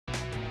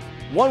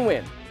One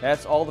win,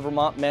 that's all the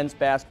Vermont men's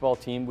basketball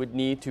team would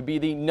need to be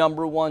the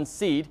 #1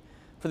 seed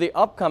for the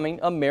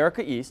upcoming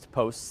America East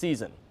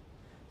postseason.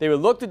 They would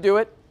look to do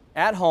it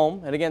at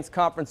home and against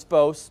conference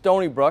foe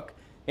Stony Brook.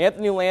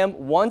 Anthony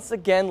Lamb once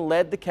again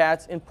led the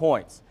Cats in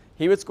points.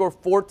 He would score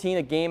 14,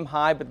 a game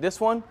high, but this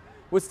one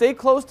would stay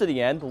close to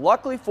the end.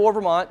 Luckily for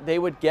Vermont, they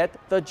would get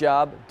the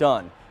job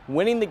done,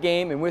 winning the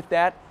game, and with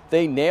that,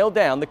 they nailed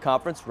down the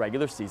conference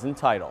regular season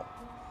title.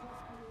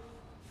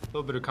 A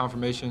little bit of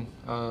confirmation,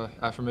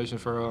 affirmation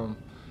for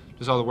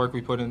just all the work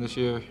we put in this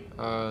year.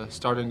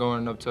 Starting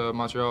going up to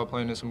Montreal,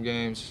 playing in some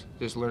games,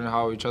 just learning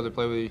how each other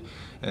play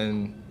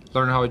and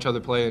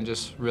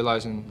just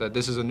realizing that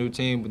this is a new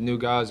team with new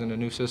guys and a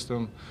new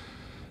system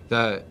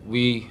that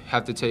we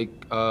have to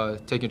take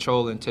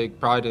control and take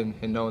pride in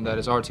knowing that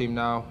it's our team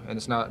now, and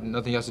it's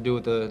nothing has to do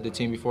with the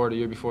team before, the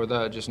year before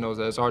that. It just knows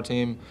that it's our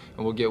team,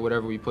 and we'll get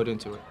whatever we put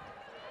into it.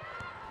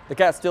 The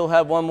Cats still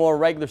have one more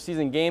regular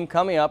season game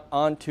coming up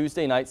on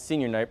Tuesday night,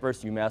 senior night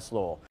versus UMass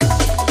Lowell.